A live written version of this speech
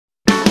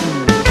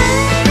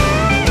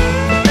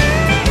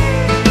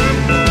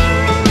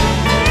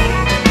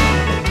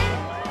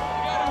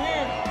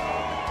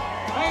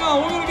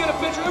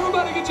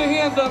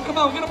up. Come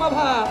on, get them up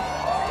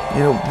high.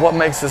 You know, what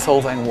makes this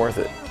whole thing worth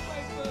it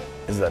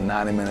is that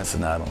 90 minutes a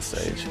night on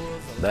stage.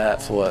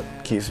 That's what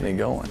keeps me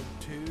going,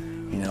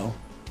 you know.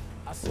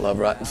 Love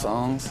writing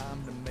songs,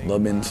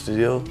 love being in the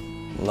studio,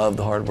 love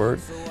the hard work,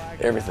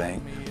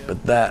 everything.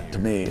 But that, to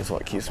me, is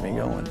what keeps me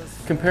going.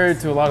 Compared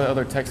to a lot of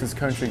other Texas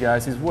country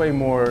guys, he's way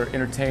more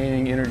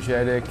entertaining,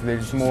 energetic. They're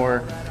just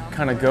more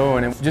kind of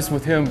going. And just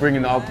with him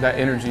bringing all that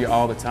energy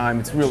all the time,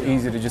 it's real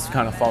easy to just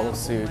kind of follow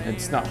suit.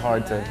 It's not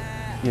hard to,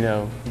 you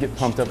know, get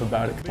pumped up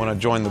about it. When I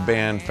joined the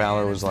band,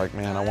 Fowler was like,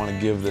 man, I want to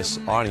give this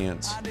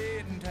audience,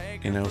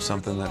 you know,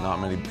 something that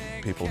not many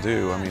people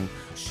do. I mean,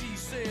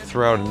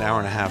 throughout an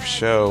hour-and-a-half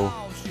show,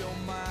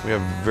 we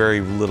have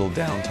very little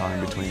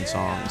downtime between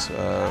songs.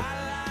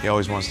 He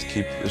always wants to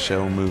keep the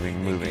show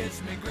moving. You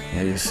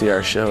know, you see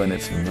our show and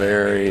it's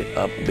very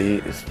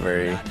upbeat, it's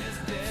very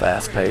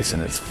fast-paced,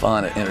 and it's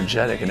fun and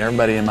energetic. And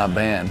everybody in my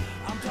band,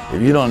 if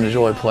you don't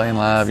enjoy playing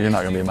live, you're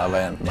not going to be in my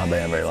band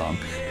very long.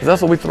 Because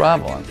that's what we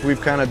thrive on.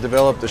 We've kind of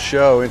developed the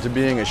show into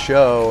being a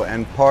show,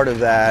 and part of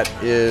that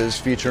is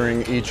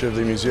featuring each of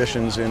the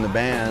musicians in the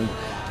band.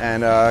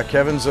 And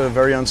Kevin's a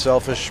very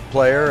unselfish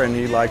player, and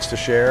he likes to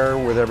share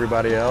with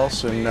everybody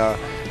else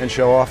and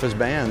show off his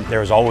band.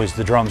 There was always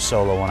the drum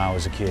solo when I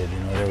was a kid. You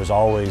know, there was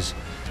always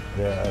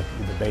the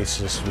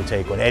bassist would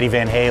take what Eddie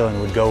Van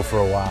Halen would go for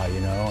a while. You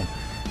know,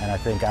 and I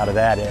think out of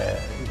that,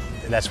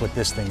 that's what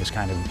this thing has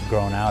kind of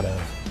grown out of.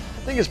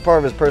 I think it's part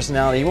of his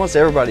personality. He wants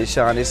everybody to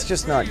shine. It's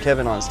just not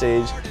Kevin on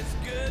stage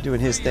doing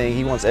his thing.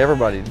 He wants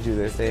everybody to do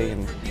their thing,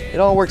 and it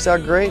all works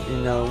out great.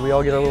 You know, we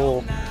all get a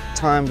little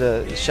time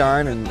to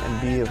shine and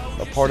be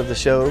a part of the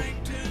show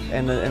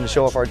and to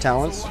show off our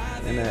talents.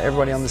 And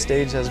everybody on the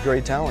stage has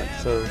great talent,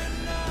 so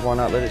why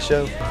not let it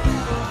show?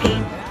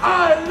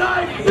 I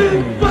like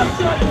big butts.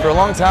 For a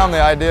long time,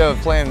 the idea of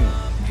playing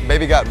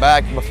Baby Got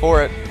Back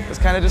before it was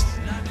kind of just,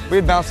 we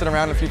had bounced it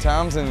around a few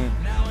times, and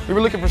we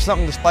were looking for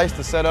something to spice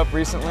the setup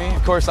recently.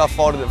 Of course, I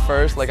fought it at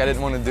first, like I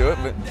didn't want to do it,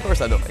 but of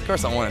course I don't. Of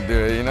course I want to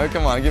do it, you know?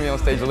 Come on, give me on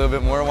stage a little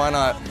bit more, why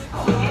not?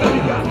 Come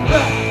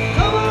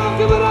on,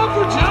 give it up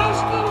for Josh.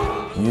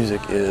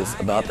 Music is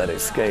about that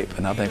escape,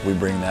 and I think we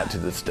bring that to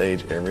the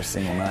stage every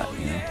single night,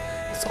 you know?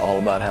 It's all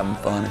about having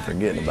fun and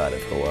forgetting about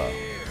it for a while.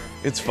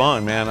 It's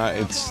fun, man.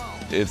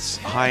 It's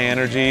high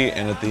energy,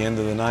 and at the end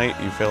of the night,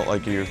 you felt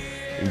like you've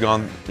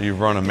run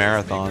a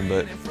marathon,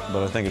 but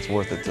I think it's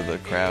worth it to the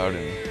crowd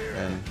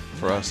and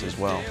for us as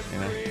well, you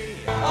know.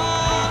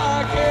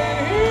 I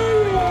can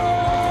hear you.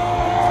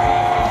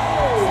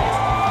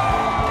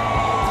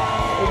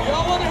 If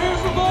y'all want to hear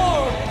some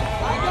more,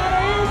 I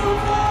gotta hear some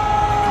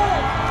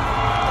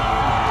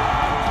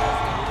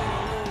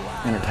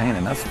more.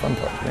 Entertaining, that's the fun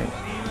part for me.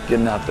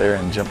 Getting out there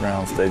and jumping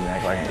around on stage and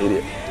acting like an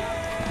idiot.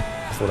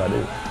 That's what I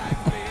do.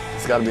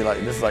 It's got to be like,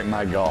 this is like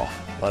my golf.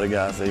 A lot of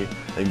guys, they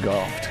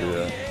golf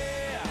to,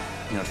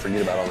 you know,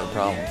 forget about all their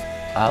problems.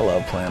 I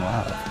love playing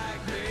live,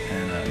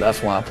 and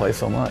that's why I play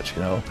so much,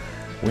 you know.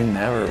 We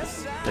never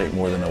take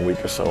more than a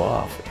week or so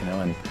off, you know,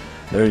 and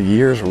there are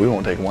years where we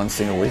won't take one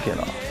single weekend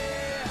off.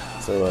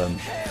 So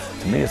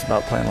to me, it's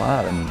about playing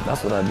live, and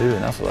that's what I do,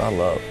 and that's what I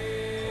love.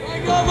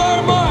 Thank you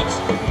very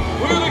much.